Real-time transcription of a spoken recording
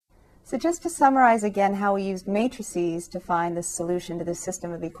So just to summarize again how we used matrices to find the solution to this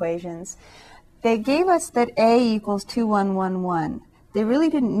system of equations, they gave us that A equals 2, 1, 1, 1. They really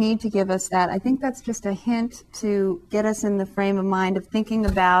didn't need to give us that. I think that's just a hint to get us in the frame of mind of thinking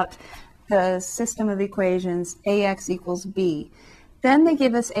about the system of equations AX equals B. Then they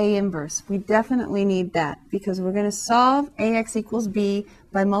give us A inverse. We definitely need that because we're going to solve AX equals B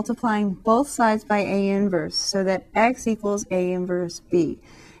by multiplying both sides by A inverse so that X equals A inverse B.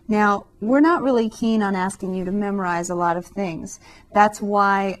 Now, we're not really keen on asking you to memorize a lot of things. That's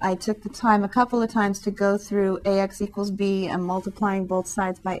why I took the time a couple of times to go through AX equals B and multiplying both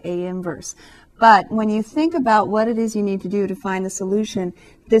sides by A inverse. But when you think about what it is you need to do to find the solution,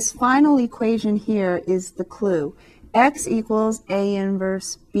 this final equation here is the clue. X equals A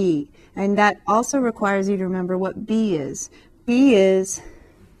inverse B. And that also requires you to remember what B is. B is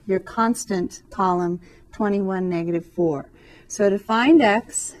your constant column, 21, negative 4. So to find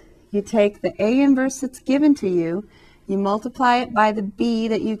X, you take the A inverse that's given to you, you multiply it by the B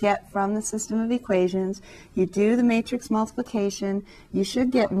that you get from the system of equations, you do the matrix multiplication, you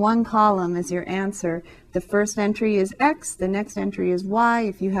should get one column as your answer. The first entry is X, the next entry is Y.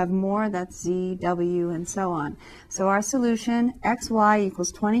 If you have more, that's Z, W, and so on. So our solution, XY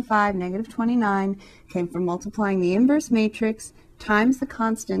equals 25, negative 29, came from multiplying the inverse matrix times the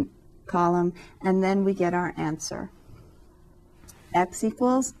constant column, and then we get our answer. X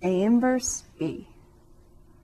equals A inverse B.